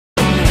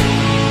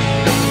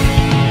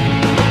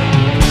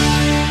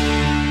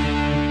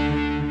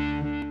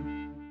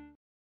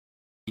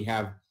We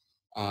have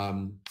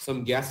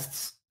some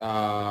guests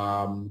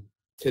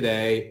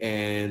today,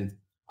 and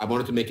I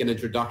wanted to make an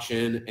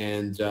introduction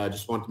and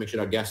just wanted to make sure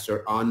our guests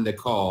are on the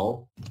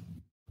call.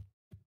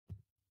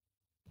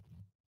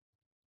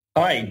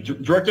 Hi,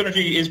 Direct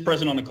Energy is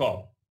present on the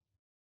call.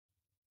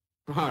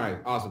 All right,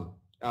 awesome.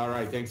 All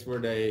right, thanks for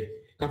the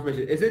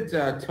confirmation. Is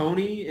it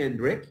Tony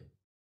and Rick?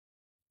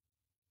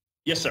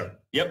 Yes, sir.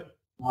 Yep.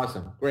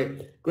 Awesome.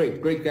 Great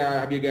to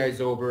have you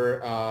guys over.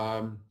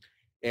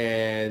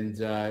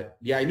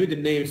 Yeah, I knew the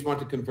names. Want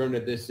to confirm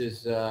that this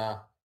is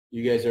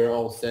you guys are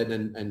all set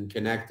and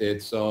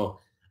connected. So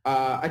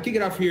I kick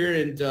it off here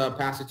and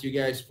pass it to you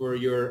guys for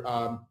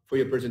your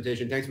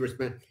presentation. Thanks for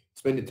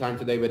spending time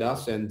today with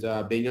us and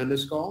being on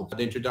this call.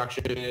 The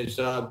introduction is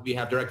we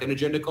have Direct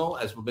Energy on the call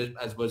as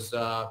was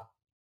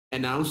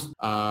announced.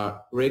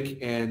 Rick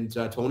and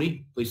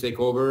Tony, please take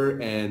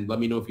over and let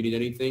me know if you need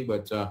anything.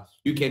 But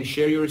you can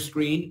share your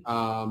screen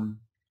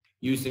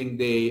using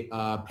the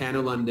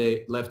panel on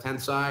the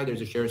left-hand side.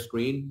 There's a share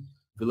screen.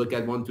 If you look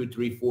at 1, 2,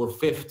 3, 4,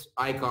 5th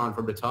icon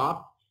from the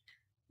top,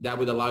 that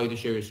would allow you to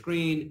share your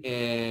screen,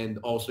 and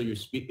also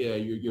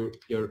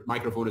your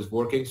microphone is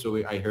working. So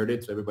I heard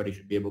it, so everybody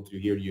should be able to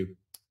hear you.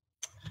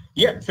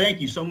 Yeah, thank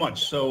you so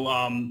much.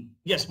 So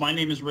yes, my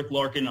name is Rick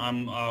Larkin.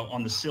 I'm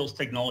on the sales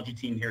technology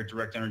team here at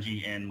Direct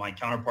Energy, and my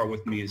counterpart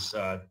with me is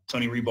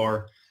Tony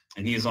Rebar,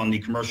 and he is on the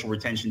commercial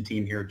retention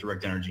team here at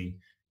Direct Energy.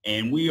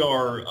 And we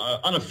are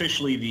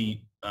unofficially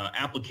the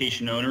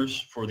application owners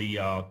for the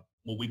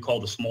what we call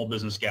the small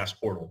business gas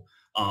portal.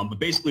 But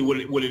basically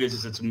what it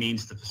is it's a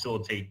means to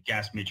facilitate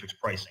gas matrix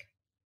pricing.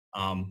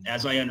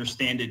 As I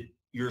understand it,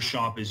 your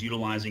shop is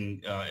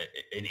utilizing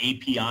an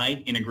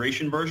API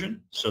integration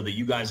version so that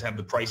you guys have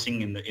the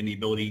pricing and the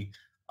ability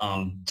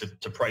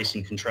to price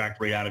and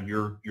contract right out of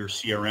your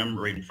CRM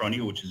right in front of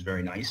you, which is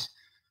very nice.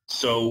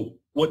 So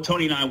what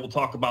Tony and I will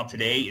talk about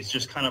today is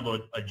just kind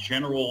of a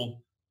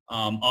general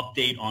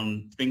update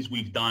on things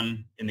we've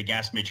done in the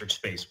gas matrix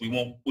space. We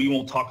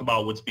won't talk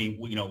about what's being,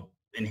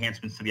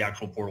 enhancements to the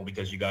actual portal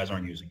because you guys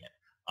aren't using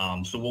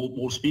it. So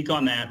we'll speak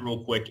on that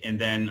real quick, and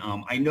then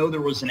I know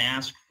there was an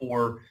ask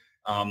for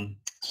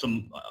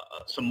some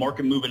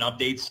market movement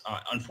updates.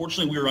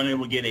 Unfortunately, we were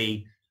unable to get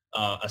a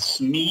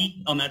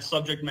SME on that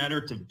subject matter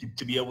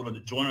to be able to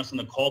join us on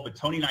the call, but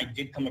Tony and I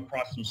did come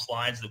across some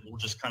slides that we'll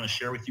just kind of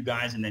share with you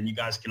guys, and then you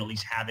guys can at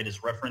least have it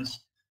as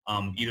reference.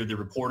 Either the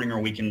reporting or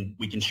we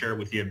can share it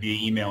with you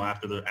via email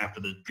after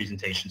the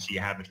presentation, so you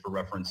have it for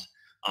reference.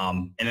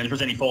 And then if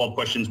there's any follow-up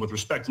questions with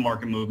respect to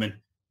market movement,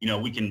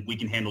 we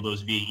can handle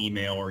those via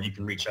email, or you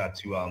can reach out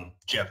to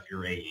Jeff,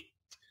 your AE.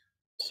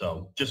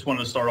 So just wanted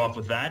to start off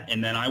with that,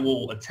 and then I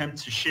will attempt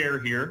to share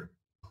here.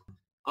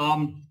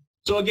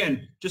 So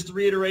again, just to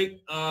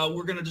reiterate,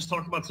 we're going to just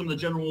talk about some of the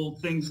general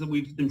things that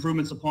we've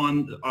improvements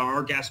upon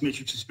our gas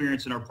matrix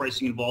experience and our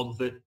pricing involved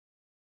with it,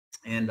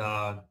 and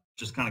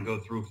just kind of go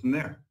through from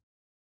there.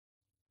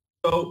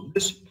 So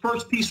this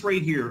first piece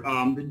right here,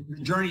 the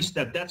journey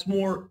step, that's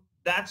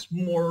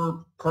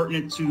more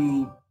pertinent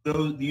to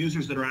the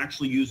users that are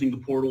actually using the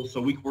portal. So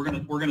we're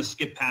gonna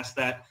skip past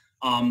that.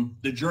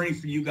 The journey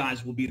for you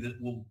guys will be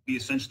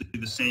essentially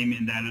the same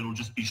in that it'll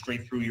just be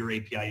straight through your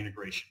API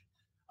integration.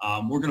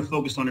 We're going to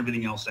focus on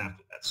everything else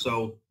after that.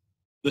 So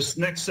this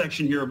next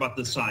section here about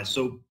the size.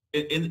 So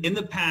in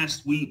the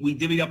past, we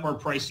divvied up our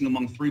pricing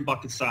among 3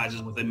 bucket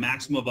sizes with a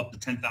maximum of up to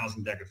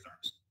 10,000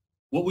 decatherms.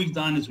 What we've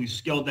done is we've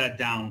scaled that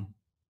down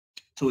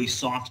to a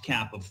soft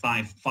cap of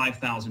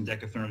 5,000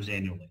 decatherms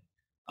annually.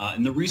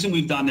 And the reason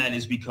we've done that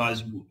is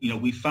because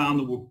we found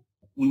that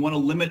we want to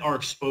limit our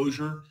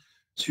exposure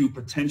to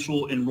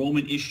potential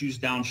enrollment issues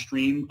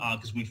downstream,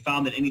 because we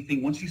found that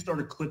once you start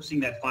eclipsing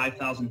that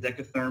 5,000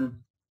 decatherm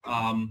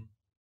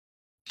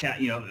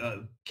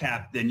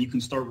cap, then you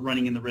can start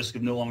running in the risk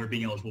of no longer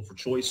being eligible for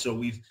choice. So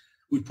we've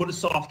put a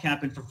soft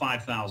cap in for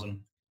 5,000.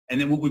 And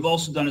then what we've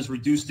also done is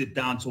reduced it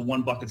down to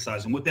 1 bucket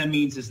size. And what that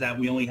means is that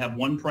we only have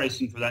 1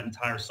 pricing for that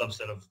entire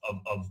subset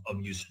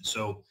of usage.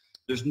 So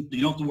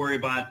you don't have to worry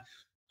about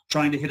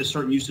trying to hit a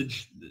certain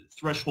usage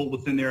threshold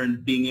within there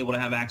and being able to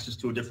have access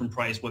to a different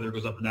price, whether it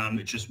goes up or down.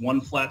 It's just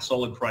 1 flat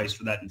solid price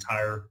for that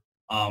entire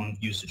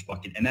usage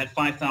bucket. And that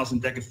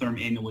 5,000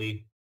 decatherm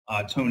annually,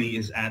 Tony,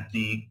 is at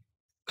the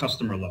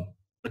customer level,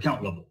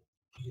 account level.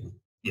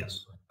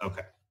 Yes.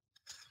 Okay.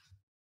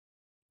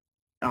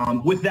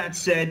 With that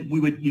said, we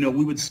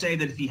would say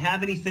that if you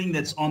have anything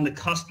that's on the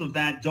cusp of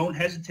that, don't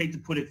hesitate to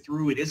put it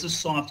through. It is a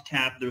soft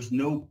cap. There's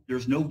no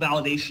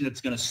validation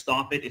that's going to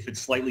stop it if it's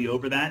slightly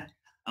over that.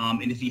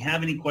 And if you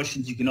have any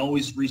questions, you can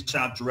always reach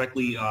out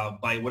directly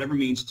by whatever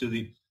means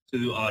to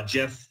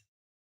Jeff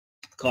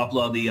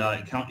Kopla, the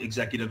account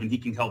executive, and he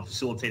can help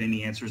facilitate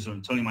any answers.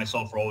 And Tony and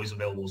myself are always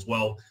available as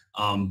well.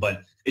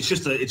 But it's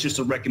just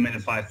a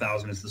recommended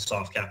 5,000 is the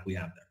soft cap we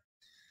have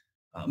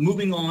there.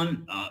 Moving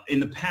on, in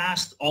the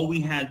past, all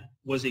we had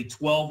was a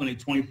 12 and a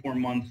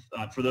 24-month,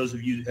 for those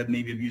of you who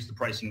maybe have used the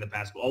pricing in the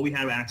past, but all we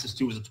had access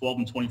to was a 12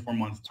 and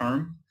 24-month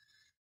term.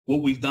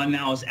 What we've done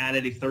now is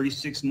added a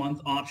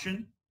 36-month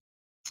option.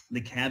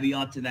 The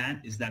caveat to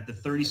that is that the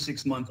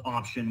 36-month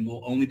option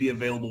will only be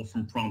available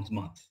from prompt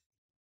month.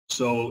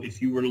 So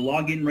if you were to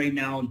log in right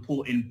now and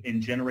pull in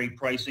and generate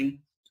pricing,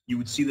 you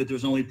would see that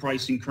there's only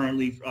pricing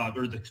currently,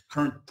 or the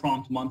current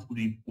prompt month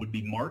would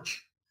be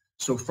March.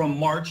 So from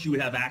March, you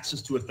would have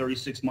access to a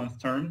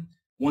 36-month term.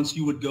 Once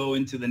you would go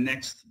into the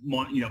next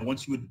month,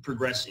 once you would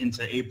progress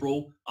into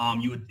April,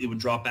 it would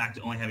drop back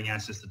to only having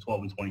access to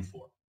 12 and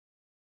 24.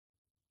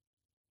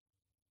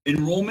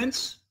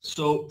 Enrollments.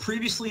 So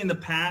previously in the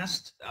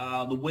past,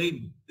 the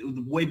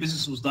way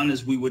business was done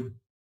is we would,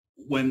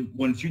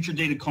 when future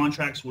dated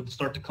contracts would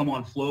start to come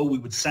on flow, we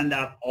would send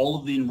out all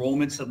of the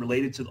enrollments that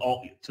related to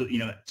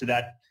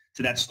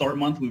that start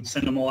month. We would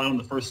send them all out on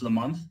the first of the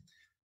month.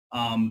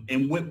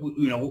 And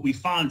what we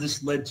found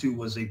this led to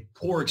was a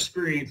poor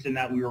experience in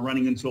that we were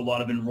running into a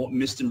lot of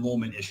missed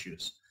enrollment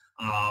issues.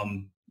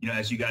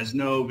 As you guys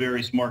know,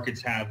 various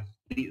markets have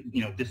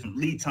different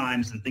lead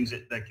times and things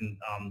that can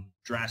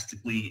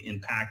drastically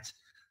impact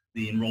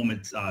the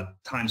enrollment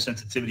time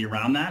sensitivity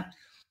around that.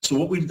 So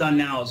what we've done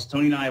now is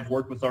Tony and I have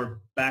worked with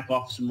our back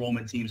office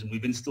enrollment teams, and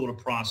we've instilled a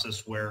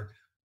process where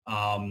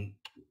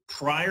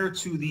prior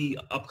to the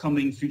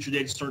upcoming future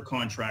date start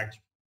contract,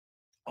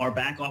 our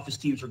back office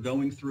teams are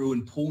going through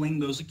and pulling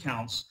those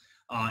accounts,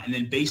 and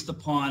then based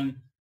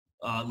upon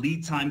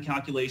lead time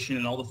calculation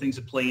and all the things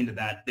that play into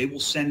that, they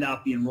will send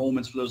out the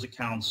enrollments for those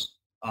accounts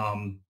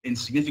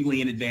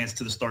significantly in advance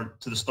to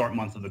the start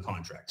month of the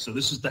contract. So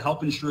this is to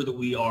help ensure that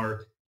we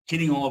are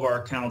hitting all of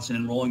our accounts and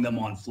enrolling them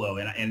on flow.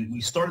 And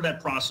we started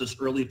that process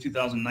early of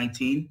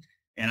 2019,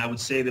 and I would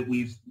say that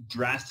we've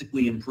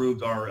drastically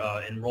improved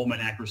our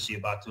enrollment accuracy to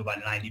about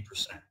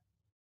 90%.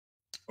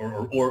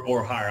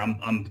 Or higher.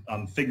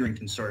 I'm figuring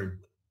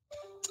conservatively.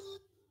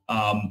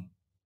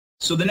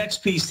 So the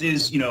next piece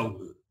is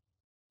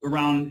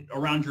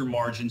around your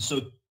margin.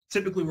 So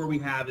typically where we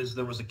have is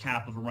there was a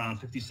cap of around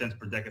 50 cents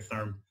per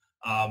decatherm.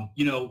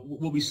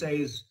 What we say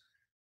is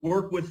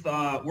work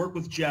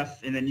with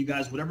Jeff, and then you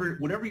guys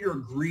whatever your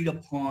agreed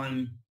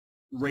upon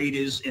rate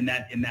is in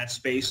that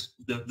space,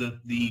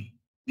 the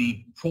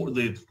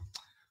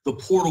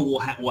portal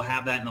will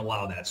have that and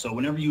allow that. So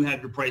whenever you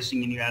have your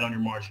pricing and you add on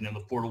your margin, and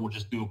the portal will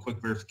just do a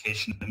quick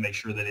verification and make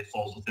sure that it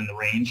falls within the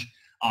range.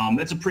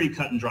 That's a pretty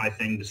cut and dry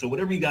thing. So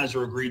whatever you guys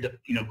are agreed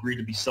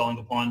to be selling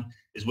upon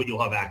is what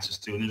you'll have access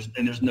to,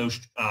 and there's no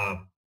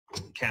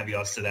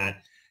caveats to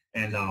that.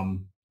 And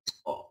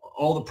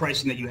all the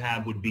pricing that you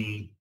have would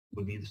be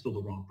still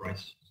the wrong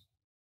price,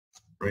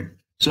 right?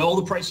 So all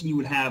the pricing you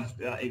would have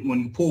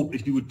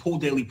if you would pull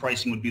daily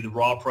pricing would be the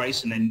raw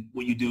price, and then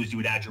what you do is you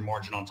would add your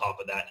margin on top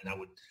of that, and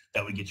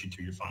that would get you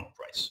to your final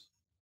price.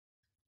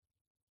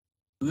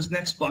 So this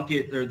next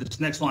bucket, or this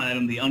next line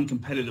item, the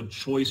uncompetitive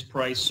choice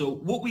price. So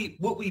what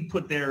we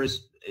put there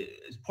is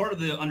part of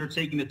the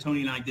undertaking that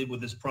Tony and I did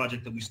with this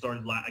project that we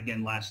started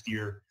again last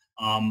year.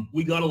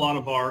 We got a lot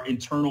of our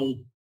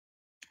internal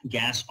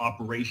gas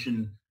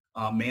operation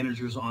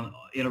managers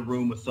in a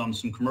room with some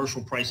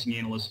commercial pricing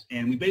analysts,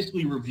 and we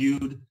basically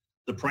reviewed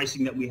the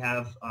pricing that we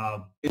have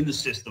in the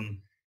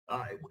system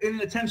in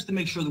attempts to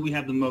make sure that we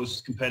have the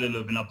most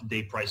competitive and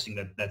up-to-date pricing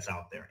that's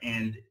out there.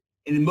 And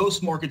in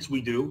most markets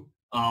we do.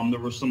 There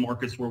were some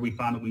markets where we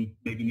found that we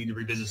maybe need to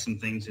revisit some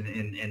things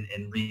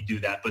and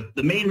redo that. But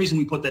the main reason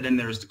we put that in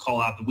there is to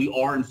call out that we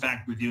are in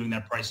fact reviewing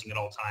that pricing at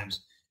all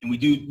times, and we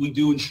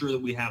do ensure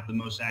that we have the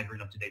most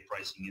accurate, up-to-date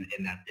pricing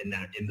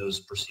in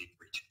those perceived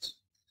regions.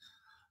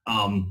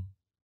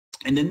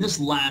 And then this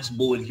last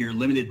bullet here,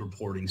 limited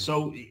reporting.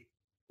 So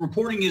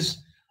reporting is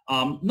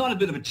not a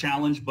bit of a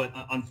challenge, but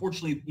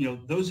unfortunately,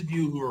 those of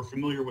you who are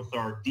familiar with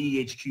our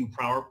DHQ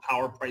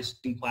Power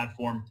pricing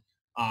platform,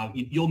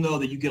 you'll know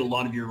that you get a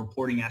lot of your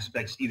reporting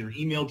aspects either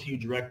emailed to you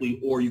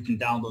directly, or you can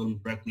download them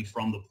directly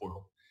from the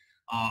portal.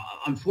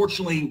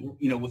 Unfortunately,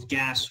 with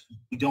gas,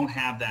 we don't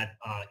have that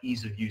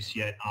ease of use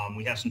yet.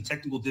 We have some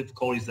technical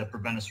difficulties that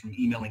prevent us from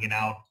emailing it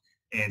out,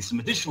 and some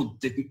additional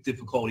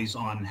difficulties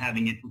on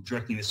having it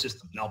directly in the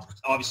system. Now,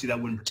 obviously,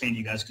 that wouldn't pertain to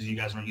you guys because you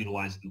guys aren't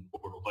utilizing the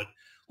portal. But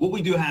what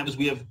we do have is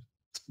we have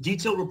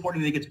detailed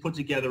reporting that gets put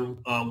together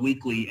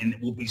weekly, and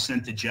it will be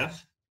sent to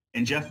Jeff.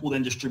 And Jeff will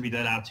then distribute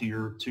that out to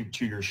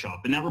your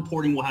shop. And that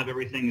reporting will have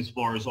everything as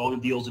far as all the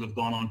deals that have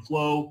gone on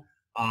flow,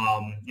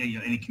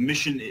 any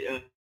commission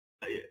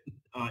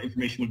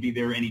information would be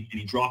there, any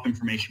drop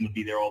information would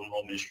be there, all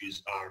enrollment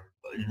issues,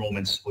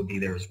 enrollments would be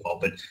there as well.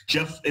 But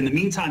Jeff, in the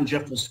meantime,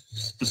 Jeff will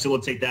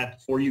facilitate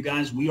that for you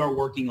guys. We are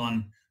working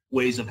on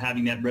ways of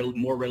having that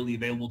more readily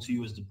available to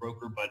you as the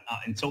broker. But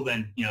until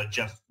then,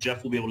 Jeff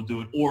will be able to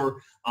do it,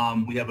 or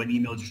we have an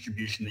email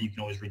distribution that you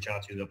can always reach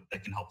out to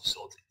that can help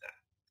facilitate that.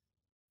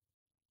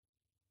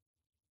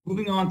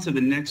 Moving on to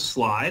the next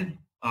slide,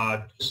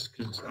 just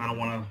because I don't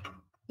want to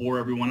bore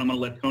everyone, I'm going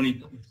to let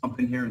Tony jump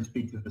in here and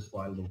speak to this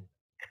slide a little.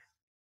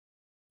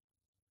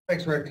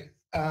 Thanks, Rick.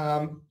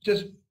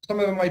 Just some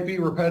of it might be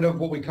repetitive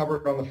what we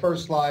covered on the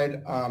first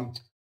slide,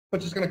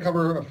 but just going to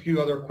cover a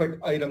few other quick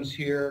items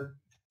here.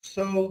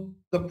 So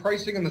the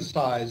pricing and the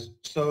size.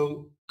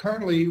 So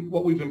currently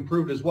what we've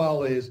improved as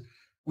well is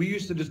we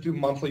used to just do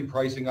monthly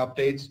pricing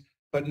updates.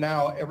 but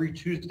now every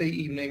Tuesday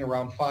evening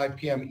around 5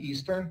 p.m.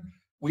 Eastern,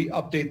 we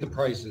update the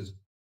prices.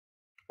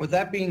 With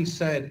that being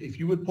said, if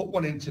you would put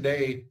one in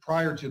today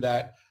prior to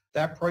that,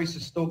 that price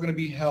is still going to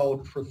be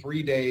held for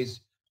 3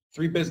 days,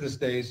 3 business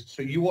days.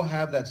 So you will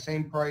have that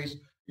same price.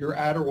 Your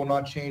adder will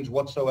not change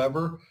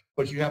whatsoever,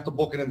 but you have to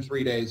book it in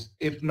 3 days.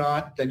 If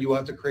not, then you will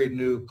have to create a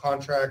new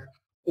contract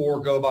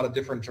or go about a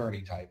different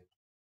journey type.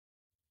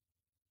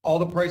 All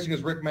the pricing,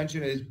 as Rick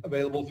mentioned, is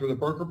available through the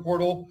broker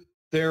portal.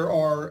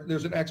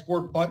 There's an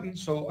export button,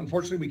 so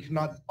unfortunately we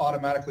cannot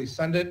automatically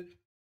send it,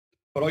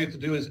 but all you have to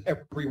do is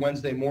every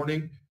Wednesday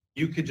morning,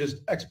 you could just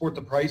export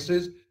the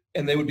prices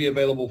and they would be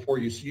available for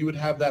you. So you would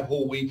have that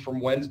whole week from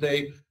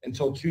Wednesday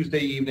until Tuesday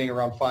evening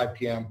around 5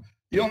 p.m.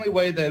 The only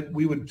way that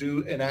we would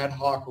do an ad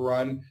hoc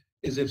run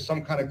is if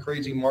some kind of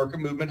crazy market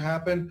movement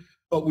happened,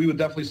 but we would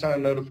definitely send a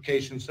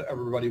notification so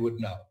everybody would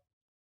know.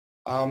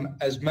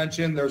 As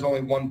mentioned, there's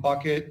only one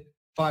bucket,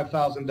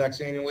 5,000 decks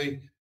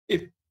annually.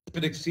 If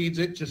it exceeds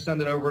it, just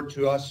send it over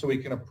to us so we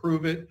can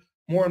approve it.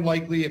 More than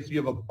likely, if you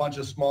have a bunch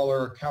of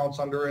smaller accounts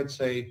under it,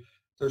 say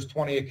there's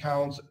 20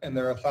 accounts and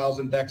they're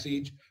 1,000 decks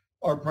each,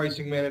 our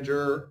pricing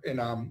manager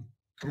and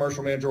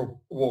commercial manager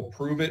will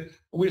approve it.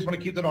 But we just want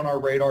to keep that on our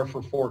radar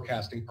for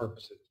forecasting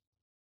purposes.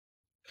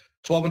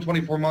 12 and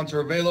 24 months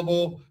are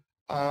available.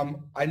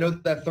 I know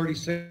that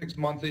 36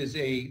 month is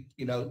a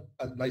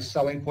nice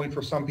selling point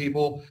for some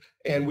people.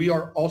 And we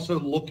are also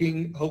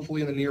looking,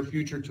 hopefully in the near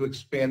future, to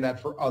expand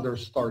that for other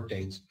start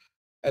dates.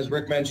 As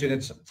Rick mentioned,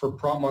 it's for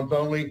prompt month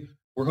only.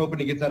 We're hoping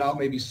to get that out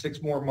maybe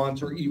 6 more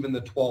months or even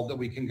the 12 that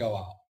we can go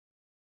out.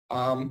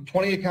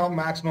 20 account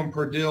maximum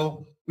per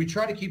deal. We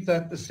try to keep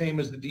that the same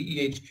as the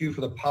DEHQ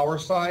for the power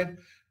side.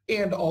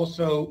 And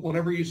also,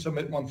 whenever you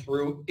submit one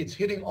through, it's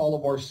hitting all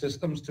of our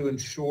systems to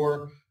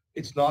ensure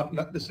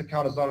this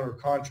account is not under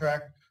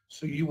contract.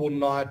 So you will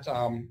not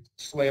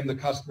slam the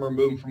customer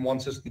moving from one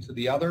system to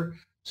the other.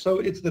 So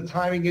it's the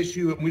timing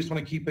issue, and we just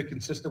want to keep it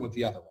consistent with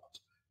the other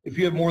ones. If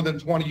you have more than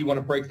 20, you want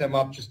to break them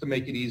up just to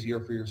make it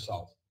easier for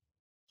yourself.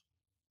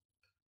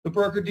 The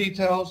broker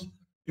details,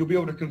 you'll be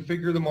able to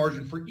configure the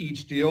margin for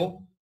each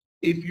deal.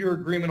 If your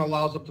agreement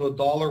allows up to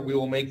 $1, we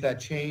will make that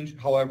change.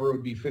 However, it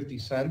would be 50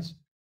 cents.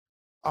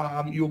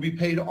 You'll be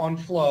paid on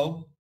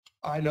flow.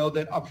 I know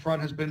that upfront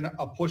has been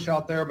a push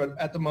out there, but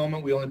at the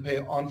moment, we only pay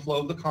on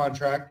flow of the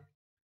contract.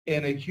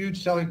 And a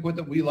huge selling point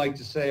that we like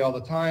to say all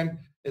the time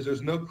is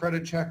there's no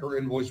credit check or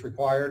invoice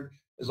required.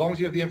 As long as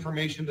you have the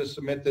information to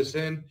submit this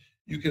in,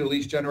 you can at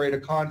least generate a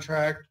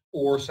contract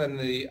or send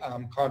the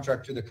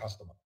contract to the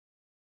customer.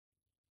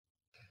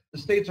 The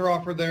states are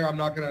offered there. I'm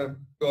not going to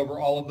go over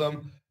all of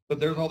them, but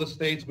there's all the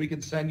states. We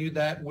can send you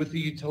that with the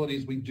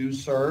utilities we do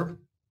serve.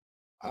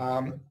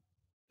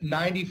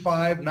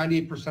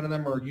 98% of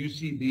them are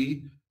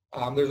UCB.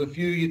 There's a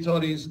few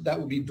utilities that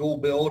would be dual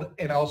billed.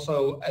 And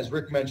also, as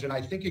Rick mentioned,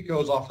 I think it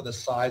goes off of the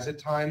size at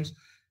times.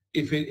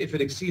 If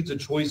it exceeds a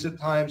choice at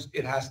times,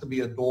 it has to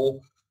be a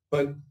dual.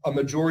 But a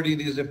majority of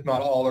these, if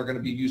not all, are going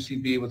to be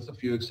UCB with a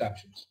few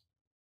exceptions.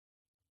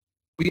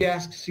 We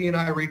ask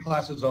C&I rate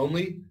classes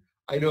only.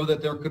 I know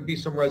that there could be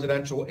some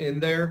residential in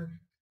there.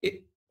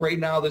 Right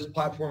now, this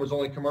platform is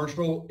only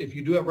commercial. If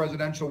you do have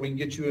residential, we can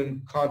get you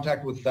in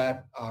contact with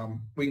that.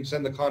 We can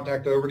send the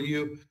contact over to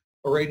you.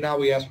 But right now,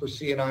 we ask for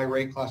C&I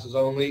rate classes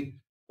only.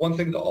 One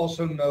thing to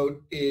also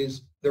note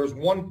is there's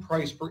one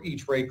price for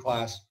each rate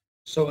class.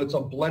 So it's a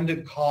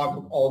blended COG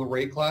of all the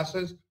rate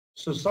classes.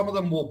 So some of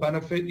them will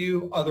benefit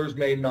you, others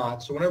may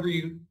not. So whenever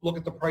you look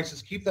at the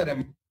prices, keep that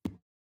in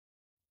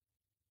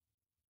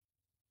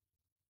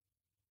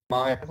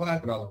mind.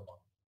 Another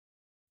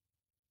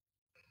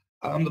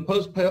one.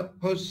 The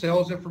post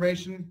sales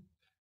information,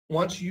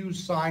 once you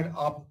sign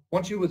up,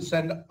 once you would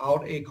send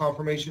out a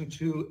confirmation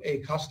to a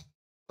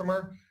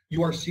customer,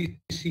 you are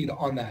CC'd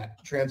on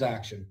that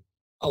transaction.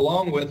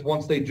 Along with,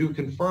 once they do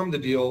confirm the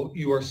deal,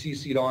 you are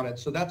CC'd on it.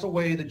 So that's a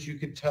way that you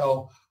could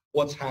tell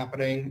what's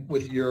happening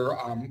with your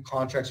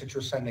contracts that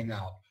you're sending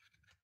out.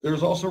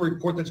 There's also a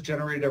report that's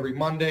generated every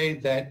Monday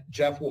that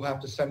Jeff will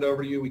have to send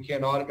over to you. We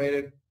can't automate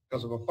it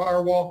because of a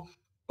firewall,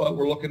 but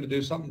we're looking to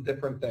do something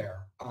different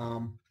there.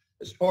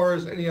 As far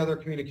as any other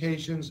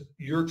communications,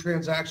 your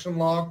transaction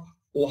log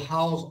will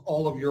house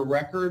all of your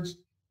records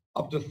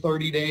up to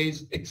 30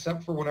 days,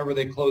 except for whenever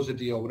they close a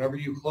deal. Whenever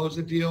you close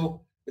a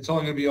deal, it's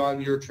only going to be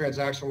on your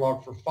transaction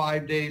log for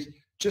 5 days,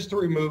 just to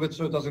remove it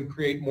so it doesn't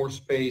create more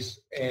space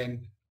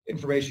and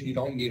information you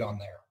don't need on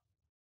there.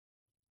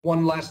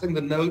 One last thing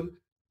to note,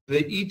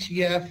 the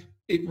ETF,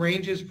 it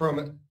ranges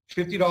from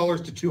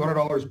 $50 to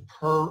 $200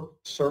 per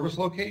service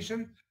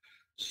location.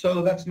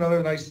 So that's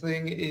another nice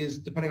thing is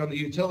depending on the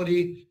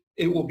utility,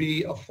 it will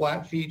be a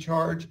flat fee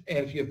charge. And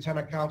if you have 10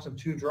 accounts and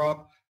 2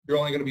 drop, you're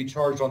only going to be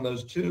charged on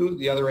those 2.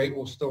 The other 8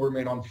 will still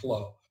remain on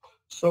flow.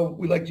 So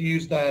we like to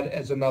use that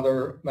as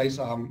another nice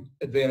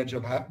advantage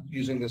of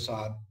using this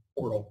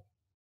portal.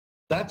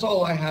 That's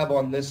all I have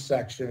on this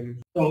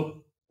section.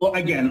 So, well,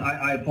 again,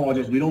 I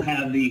apologize. We don't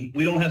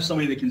have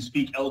somebody that can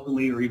speak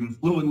eloquently or even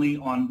fluently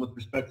on with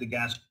respect to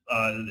gas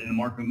and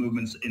market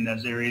movements in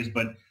those areas.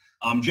 But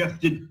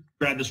Jeff did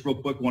grabbed this real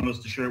quick, wanted us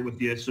to share it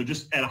with you. So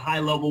just at a high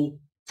level,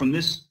 from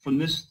this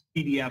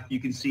PDF, you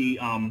can see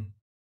the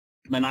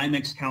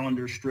NYMEX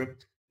calendar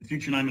strip. The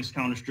future NYMEX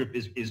calendar strip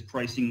is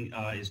pricing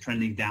is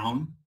trending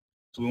down.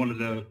 So we wanted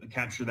to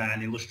capture that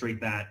and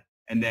illustrate that.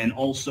 And then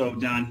also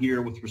down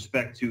here with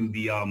respect to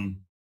the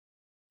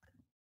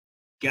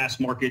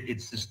gas market,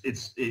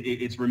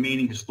 it's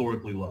remaining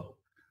historically low.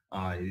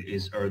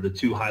 Are the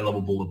two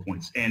high-level bullet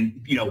points. And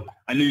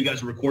I know you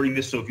guys are recording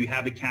this, so if you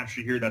have it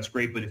captured here, that's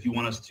great. But if you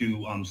want us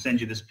to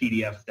send you this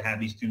PDF to have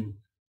these two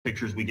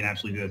pictures, we can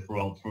absolutely do it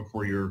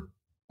for your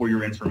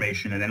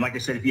information. And then, like I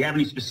said, if you have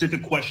any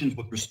specific questions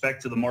with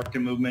respect to the market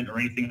movement or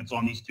anything that's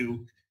on these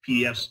two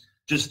PDFs,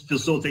 just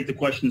facilitate the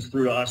questions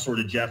through to us or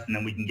to Jeff, and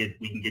then we can get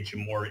you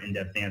more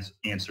in-depth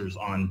answers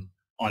on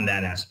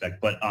that aspect.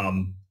 But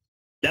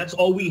that's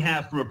all we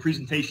have from a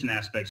presentation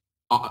aspect.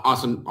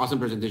 Awesome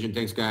presentation.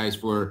 Thanks, guys,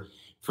 for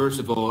first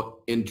of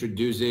all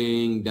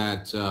introducing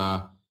that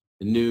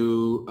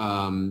new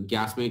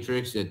gas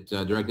matrix that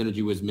Direct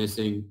Energy was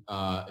missing,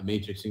 a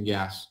matrix in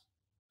gas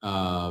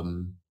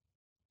commodity,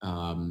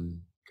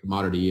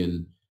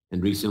 and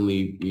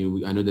recently,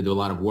 I know they do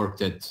a lot of work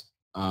that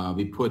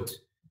we put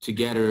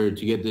together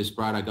to get this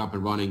product up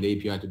and running, the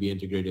API to be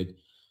integrated,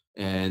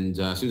 and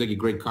seems like a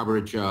great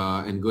coverage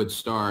and good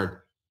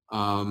start.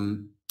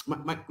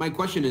 My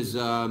question is,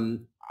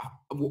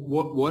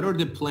 what are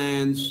the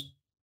plans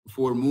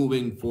for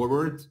moving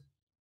forward?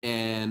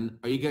 And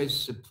are you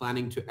guys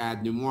planning to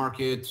add new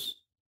markets?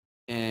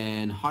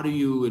 And how do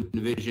you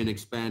envision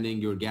expanding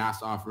your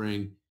gas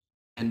offering?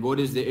 And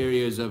what is the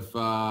areas of,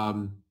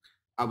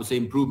 I would say,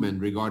 improvement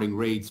regarding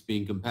rates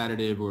being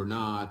competitive or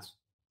not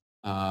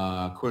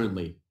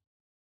currently?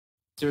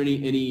 Is there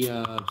any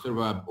sort of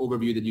a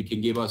overview that you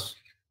can give us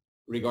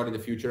regarding the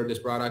future of this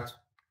product?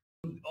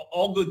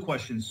 All good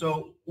questions.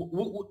 So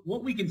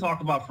what we can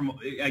talk about from,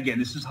 again,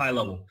 this is high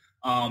level.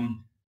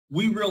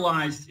 We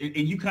realized,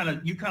 and you kind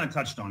of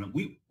touched on it.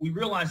 We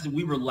realized that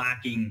we were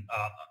lacking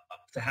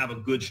to have a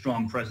good,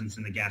 strong presence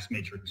in the gas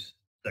matrix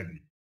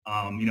segment.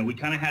 We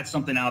kind of had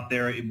something out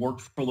there. It worked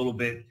for a little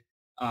bit,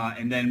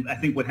 and then I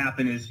think what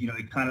happened is,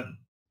 it kind of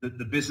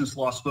the business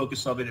lost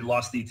focus of it. It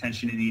lost the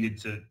attention it needed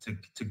to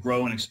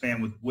grow and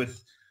expand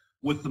with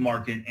the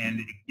market, and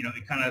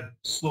it kind of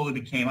slowly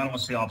became, I don't want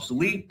to say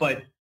obsolete,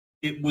 but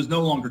it was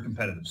no longer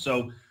competitive.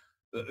 So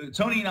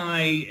Tony and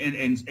I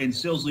and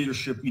sales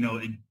leadership,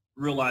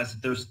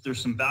 realized that there's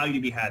some value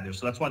to be had there.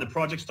 So that's why the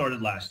project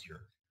started last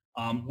year.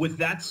 With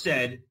that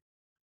said,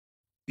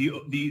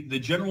 the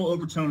general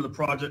overtone of the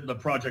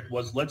project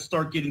was, let's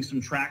start getting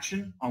some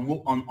traction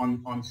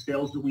on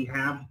sales that we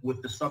have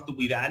with the stuff that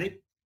we've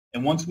added.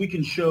 And once we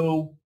can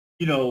show,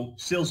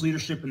 sales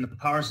leadership and the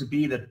powers that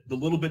be that the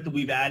little bit that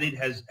we've added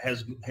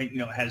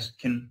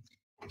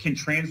can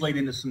translate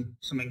into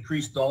some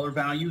increased dollar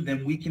value,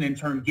 then we can in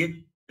turn get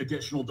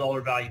additional dollar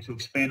value to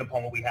expand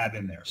upon what we have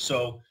in there.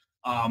 So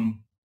I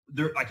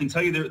can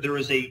tell you there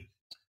is a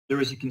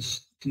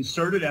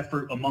concerted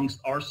effort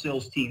amongst our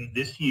sales team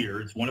this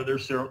year. It's one of their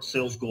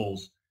sales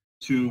goals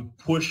to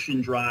push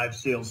and drive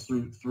sales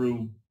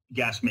through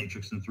Gas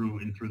Matrix and through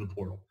the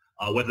portal.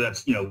 Whether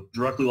that's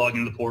directly logging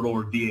into the portal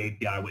or via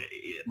API,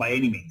 by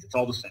any means, it's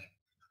all the same.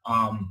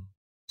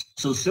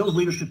 So sales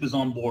leadership is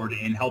on board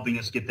in helping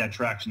us get that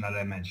traction that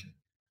I mentioned.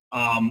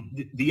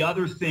 The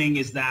other thing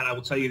is that I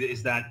will tell you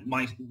is that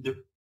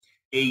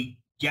a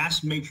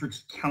Gas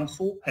Matrix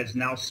Council has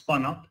now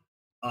spun up,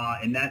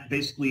 and that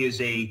basically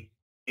is a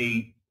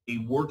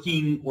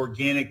working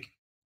organic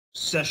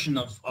session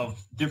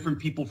of different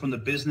people from the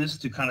business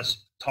to kind of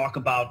talk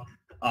about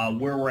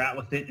where we're at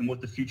with it and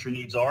what the future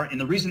needs are. And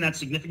the reason that's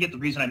significant, the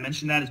reason I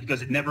mentioned that is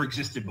because it never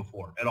existed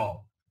before at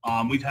all.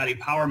 We've had a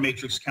Power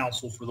Matrix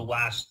Council for the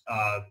last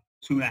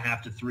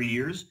 2.5 to 3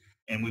 years,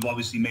 and we've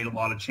obviously made a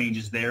lot of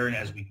changes there, and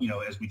as we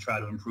try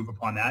to improve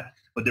upon that.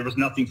 But there was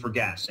nothing for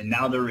gas, and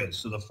now there is.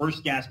 So the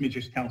first Gas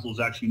Matrix Council is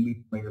actually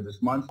meeting later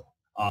this month.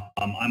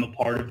 I'm a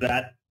part of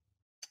that.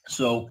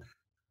 So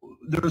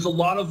there's a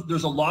lot of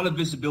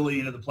visibility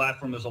into the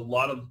platform. There's a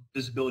lot of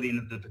visibility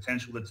into the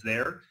potential that's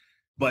there.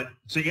 But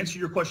to answer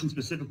your question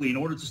specifically, in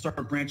order to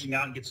start branching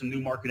out and get some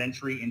new market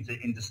entry and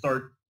to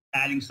start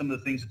adding some of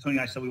the things that Tony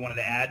and I said we wanted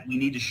to add, we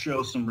need to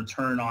show some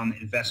return on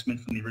investment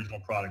from the original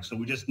product. So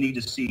we just need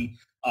to see,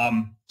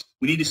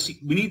 we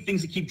need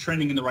things to keep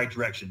trending in the right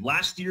direction.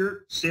 Last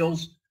year,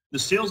 the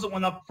sales that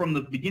went up from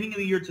the beginning of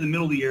the year to the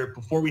middle of the year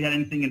before we had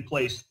anything in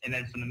place, and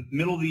then from the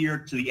middle of the year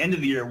to the end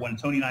of the year when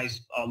Tony and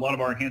I's, a lot of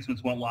our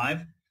enhancements went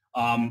live,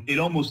 it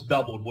almost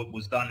doubled what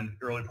was done in the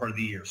early part of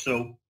the year.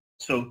 So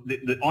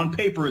on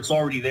paper, it's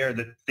already there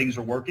that things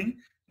are working.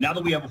 Now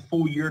that we have a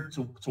full year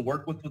to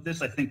work with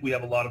this, I think we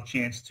have a lot of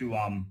chance to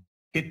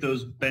hit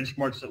those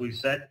benchmarks that we've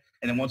set.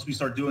 And then once we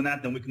start doing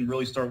that, then we can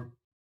really start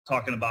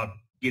talking about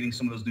getting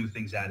some of those new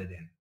things added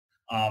in.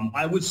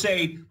 I would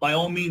say, by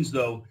all means,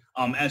 though,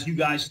 as you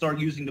guys start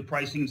using the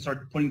pricing and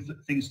start putting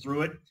things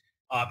through it,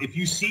 if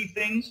you see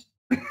things,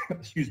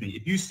 excuse me,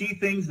 if you see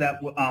things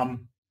that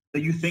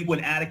you think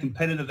would add a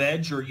competitive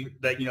edge, or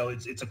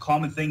it's a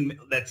common thing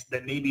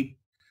that maybe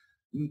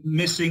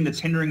missing that's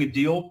hindering a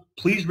deal,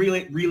 please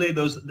relay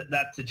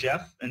that to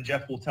Jeff, and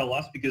Jeff will tell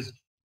us, because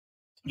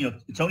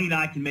Tony and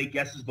I can make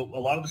guesses, but a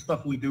lot of the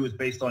stuff we do is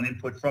based on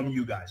input from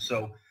you guys.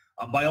 So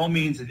by all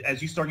means,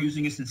 as you start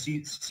using this and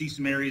see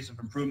some areas of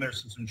improvement or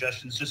some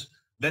suggestions, just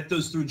vet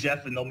those through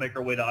Jeff, and they'll make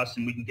our way to us,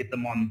 and we can get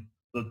them on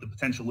the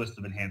potential list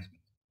of enhancements.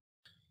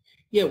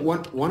 Yeah,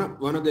 one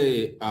of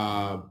the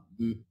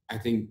I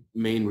think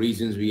main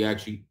reasons we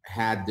actually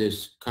had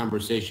this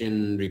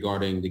conversation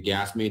regarding the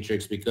gas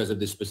matrix, because of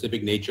the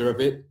specific nature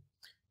of it,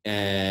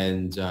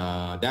 and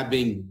that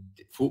being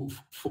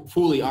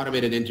fully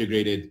automated,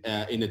 integrated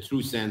in a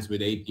true sense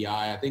with API.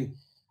 I think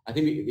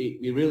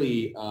we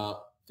really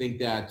think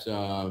that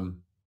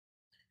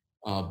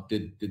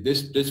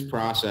this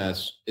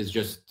process is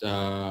just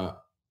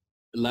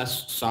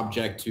less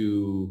subject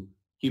to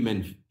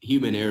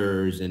human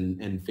errors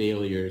and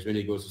failures when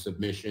it goes to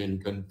submission,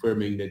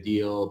 confirming the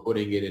deal,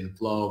 putting it in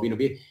flow.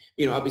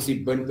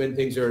 Obviously when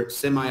things are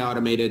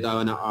semi-automated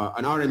on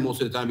our end,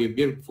 most of the time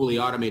we're fully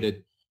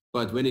automated.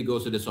 But when it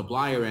goes to the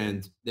supplier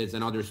end, there's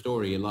another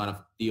story. A lot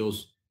of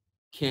deals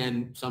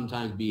can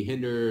sometimes be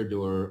hindered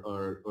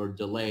or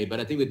delayed. But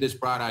I think with this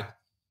product,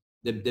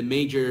 the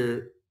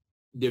major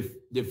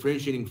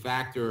differentiating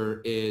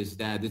factor is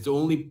that it's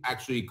only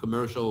actually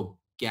commercial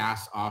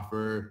gas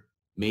offer,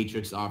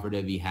 matrix offer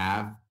that we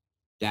have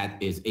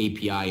that is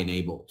API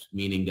enabled,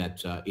 meaning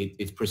that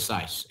it's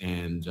precise.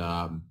 And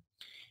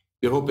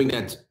we're hoping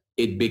that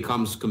it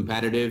becomes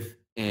competitive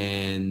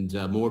and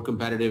more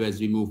competitive as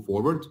we move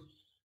forward.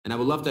 And I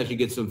would love to actually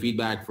get some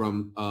feedback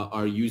from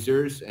our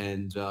users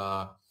and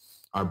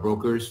our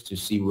brokers to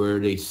see where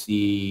they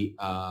see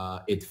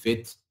it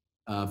fit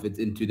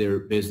into their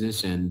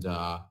business, and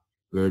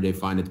where they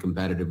find it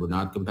competitive or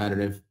not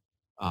competitive,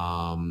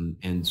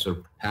 and sort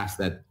of pass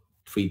that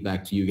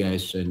feedback to you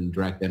guys and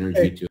direct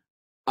energy to.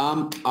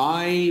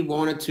 I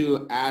wanted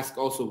to ask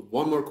also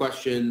one more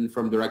question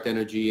from Direct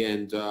Energy,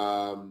 and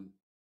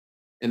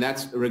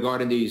that's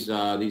regarding these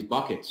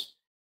buckets.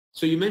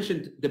 So you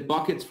mentioned the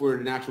buckets for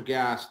the natural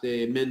gas,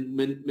 the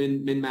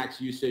min-max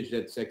usage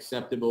that's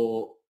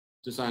acceptable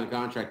to sign a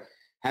contract.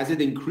 Has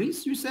it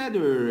increased, you said,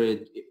 or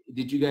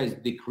did you guys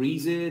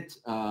decrease it?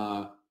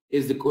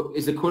 Is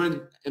the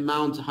current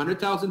amount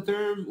 100,000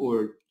 therm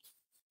or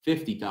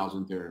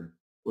 50,000 therm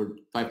or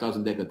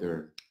 5,000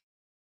 decatherm?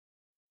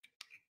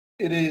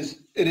 It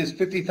is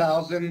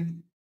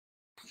 50,000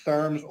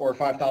 therms or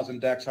 5,000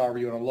 decks, however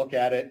you want to look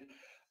at it.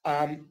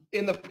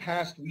 In the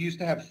past, we used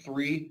to have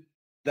 3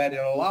 that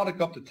it allowed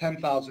it up to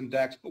 10,000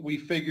 decks, but we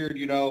figured,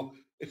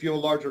 if you have a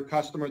larger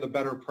customer, the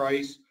better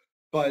price.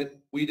 But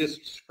we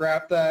just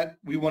scrapped that.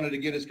 We wanted to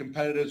get as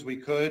competitive as we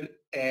could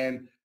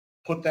and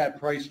put that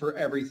price for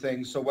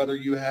everything. So whether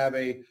you have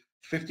a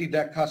 50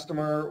 deck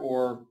customer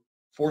or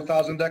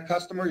 4,000 deck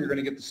customer, you're going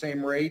to get the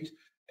same rate.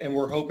 And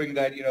we're hoping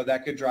that,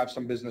 that could drive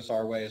some business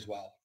our way as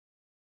well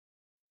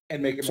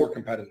and make it more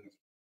competitive.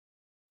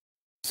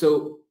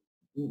 So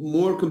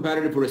more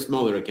competitive for a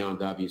smaller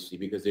account, obviously,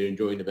 because they're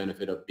enjoying the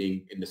benefit of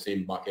being in the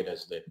same bucket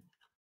as the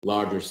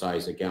larger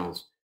size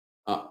accounts.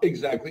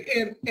 Exactly.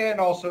 And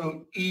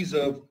also ease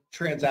of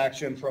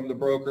transaction from the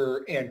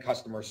broker and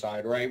customer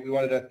side, right? We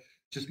wanted to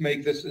just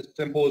make this as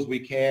simple as we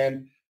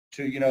can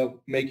to,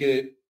 make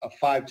it a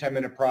 5-10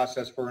 minute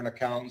process for an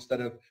account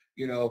instead of,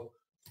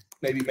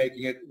 maybe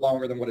making it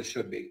longer than what it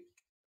should be.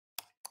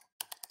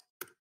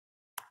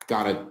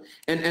 Got it.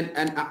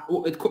 And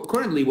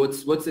currently,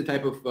 what's the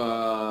type of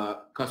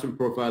customer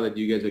profile that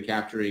you guys are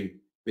capturing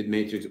with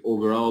Matrix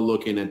overall,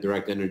 looking at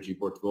Direct Energy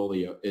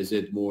portfolio? Is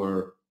it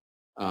more,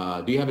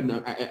 do you have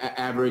an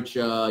average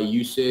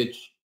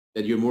usage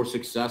that you're more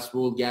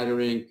successful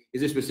gathering? Is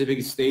there a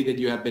specific state that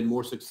you have been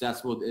more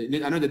successful? I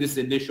know that this is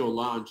initial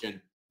launch and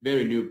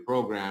very new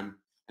program,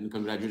 and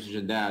congratulations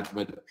on that,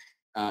 but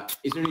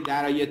is there any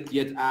data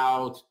yet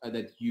out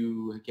that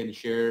you can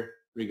share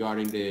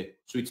regarding the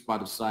sweet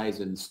spot of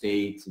size and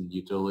states and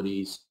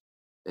utilities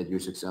that you're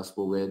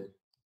successful with?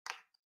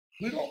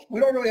 We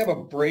don't really have a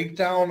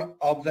breakdown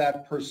of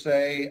that per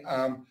se.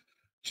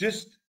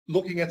 Just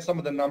looking at some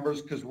of the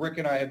numbers, because Rick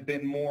and I have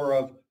been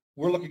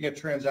we're looking at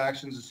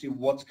transactions to see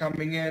what's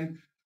coming in.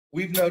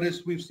 We've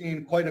noticed we've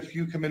seen quite a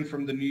few come in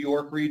from the New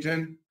York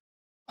region,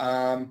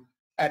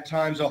 at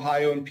times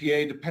Ohio and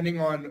PA,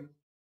 depending on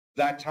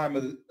that time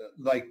of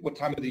what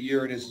time of the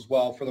year it is as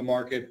well for the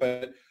market.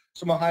 But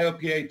some Ohio,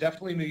 PA,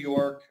 definitely New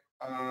York.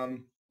 Do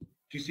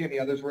you see any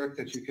others, Rick,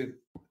 that you could?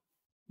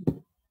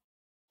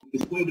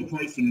 Display the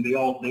pricing. They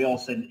all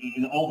said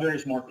in all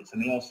various markets,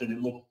 and they all said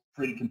it looked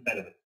pretty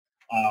competitive.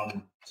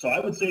 So I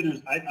would say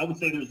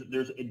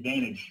there's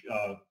advantage,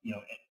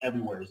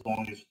 everywhere, as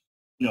long as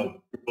you're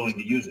willing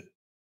to use it.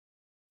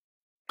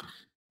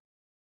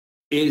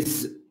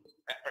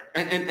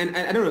 And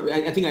I don't know.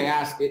 I think I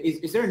asked.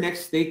 Is there a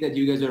next state that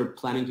you guys are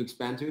planning to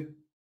expand to?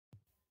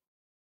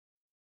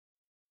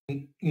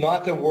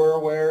 Not that we're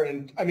aware,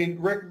 and I mean,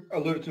 Rick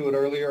alluded to it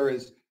earlier,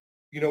 is,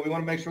 we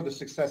want to make sure the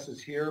success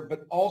is here,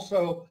 but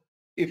also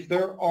if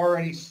there are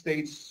any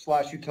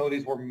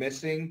states/utilities we're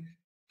missing,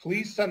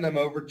 please send them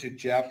over to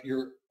Jeff,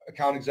 your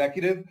account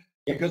executive,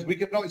 because we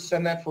can always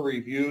send that for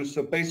review.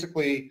 So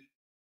basically,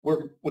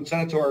 would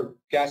send it to our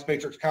gas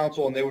matrix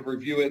council, and they would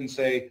review it and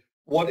say,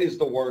 what is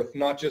the worth?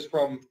 Not just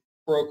from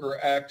broker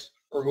X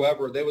or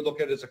whoever. They would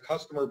look at it as a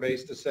customer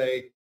base to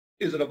say,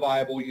 is it a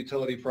viable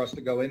utility for us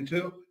to go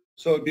into?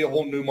 So it'd be a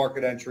whole new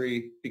market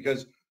entry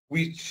because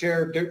we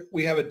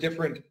have a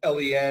different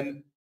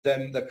LEN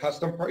than the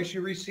custom price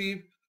you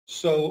receive.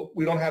 So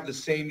we don't have the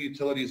same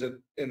utilities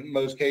in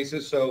most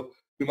cases. So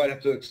we might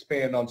have to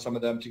expand on some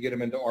of them to get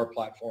them into our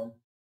platform.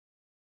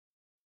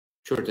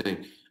 Sure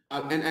thing.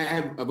 And I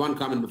have one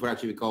comment before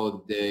actually we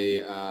call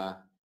it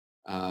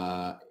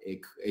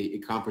a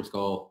conference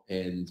call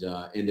and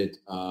end it.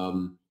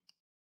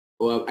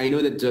 Well, I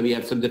know that we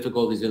have some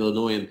difficulties in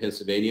Illinois and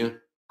Pennsylvania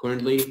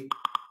currently,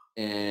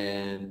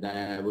 and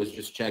I was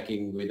just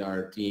checking with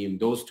our team.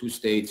 Those two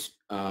states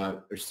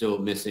are still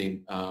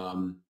missing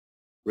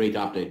rate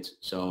updates.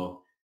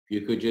 So if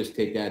you could just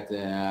take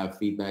that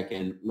feedback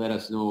and let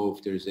us know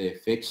if there's a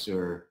fix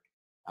or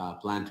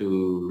plan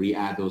to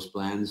re-add those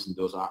plans and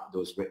those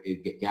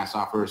gas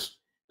offers,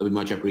 that would be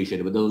much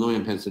appreciated. But Illinois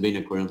and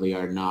Pennsylvania currently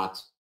are not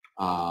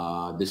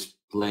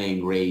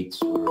displaying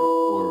rates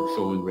or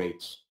showing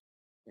rates.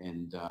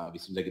 And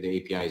it seems like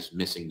the API is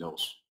missing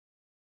those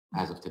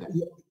as of today.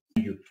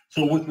 Thank you.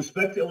 So with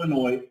respect to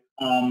Illinois,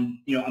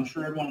 I'm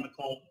sure everyone on the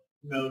call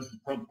knows,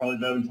 probably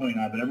better than Tony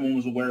and I, but everyone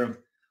was aware of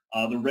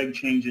the reg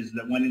changes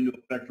that went into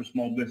effect for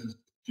small business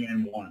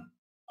Jan 1,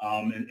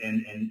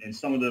 and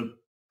some of the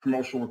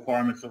commercial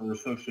requirements that were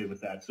associated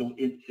with that. So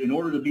in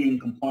order to be in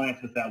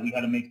compliance with that, we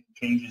had to make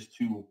changes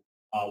to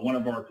one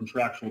of our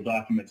contractual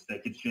documents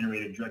that gets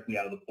generated directly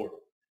out of the portal.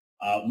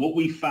 What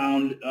we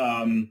found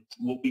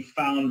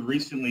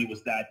recently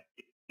was that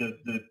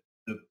the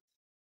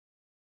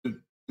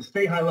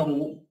stay high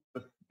level,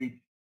 the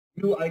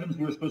new items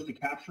we were supposed to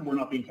capture were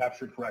not being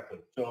captured correctly.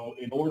 So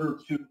in order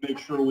to make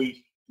sure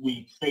we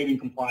stayed in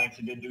compliance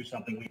and didn't do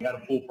something, we had to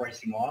pull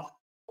pricing off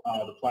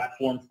the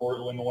platform for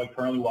Illinois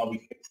currently while we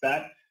fix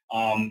that.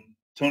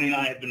 Tony and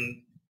I have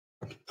been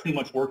pretty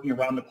much working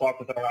around the clock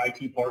with our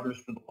IT partners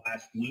for the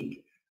last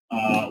week.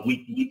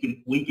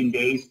 Week and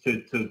days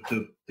to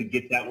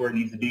get that where it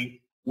needs to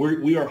be.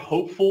 We are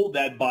hopeful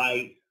that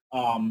by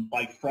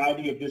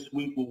Friday of this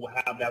week we will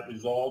have that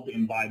resolved,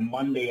 and by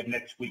Monday of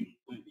next week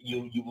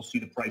you will see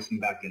the pricing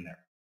back in there.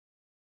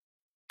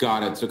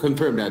 Got it. So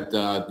confirm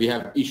that we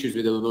have issues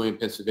with Illinois and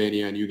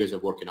Pennsylvania, and you guys are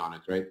working on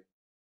it, right?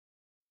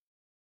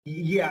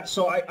 Yeah.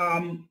 So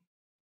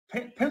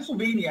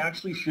Pennsylvania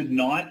actually should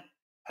not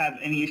have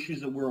any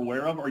issues that we're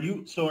aware of. Are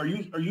you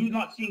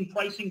not seeing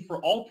pricing for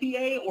all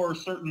PA or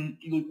certain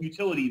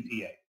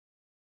utility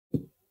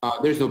PA?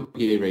 There's no PA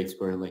rates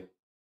currently.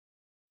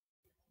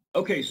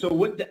 Okay, so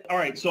what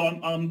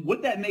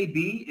that may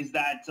be is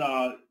that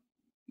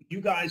you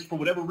guys, for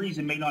whatever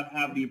reason, may not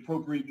have the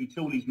appropriate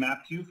utilities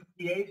mapped to you for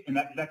PA, and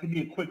that could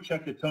be a quick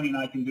check that Tony and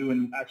I can do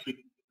and actually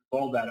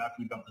solve that after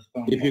we got this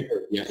phone.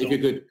 If you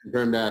could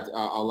confirm that,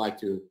 I'd like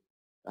to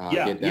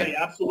get that. Yeah,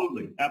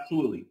 absolutely.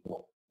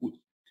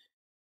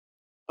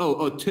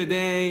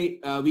 Today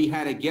we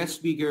had a guest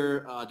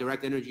speaker.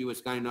 Direct Energy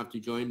was kind enough to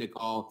join the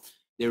call.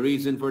 The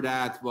reason for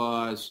that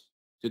was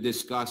to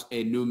discuss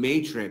a new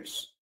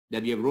matrix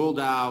that we have rolled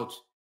out.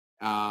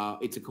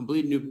 It's a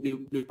complete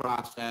new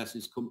process.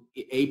 It's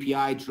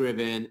API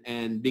driven,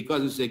 and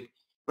because it's a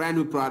brand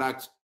new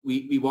product,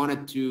 we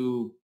wanted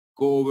to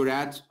go over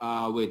that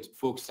with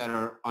folks that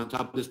are on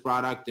top of this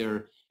product.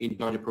 They're in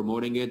charge of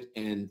promoting it,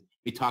 and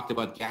we talked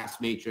about gas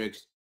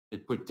matrix,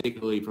 and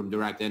particularly from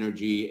Direct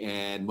Energy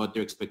and what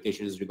their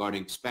expectation is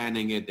regarding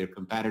expanding it, their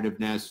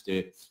competitiveness.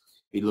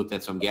 We looked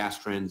at some gas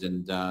trends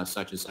and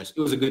such and such. It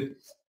was a good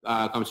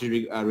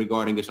conversation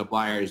regarding the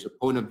suppliers'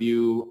 point of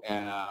view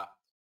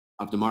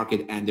of the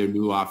market and their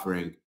new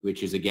offering,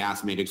 which is a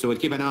gas matrix. So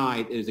keep an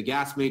eye. There's a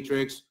gas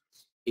matrix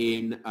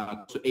in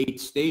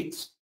 8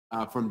 states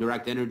from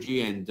Direct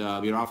Energy, and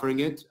we're offering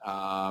it.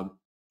 So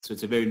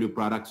it's a very new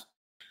product.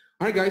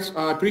 All right, guys,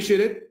 I appreciate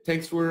it.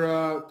 Thanks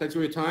for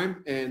your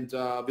time, and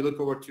we look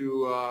forward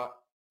to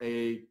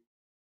a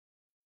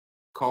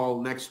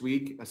call next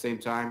week at the same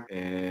time,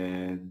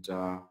 and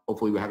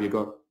hopefully we'll have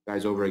you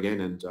guys over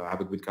again and have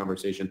a good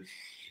conversation.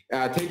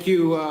 Thank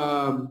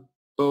you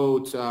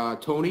both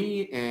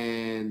Tony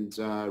and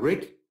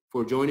Rick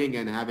for joining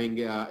and having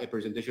a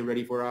presentation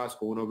ready for us,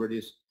 going over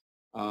this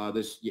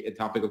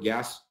topic of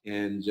gas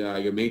and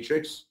your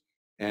matrix.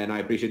 And I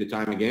appreciate the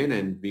time again,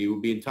 and we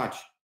will be in touch.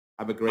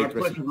 Have a great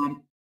rest.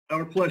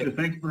 Our pleasure.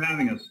 Thank you for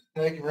having us.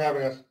 Thank you for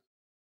having us.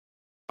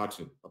 Talk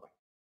soon. Bye-bye.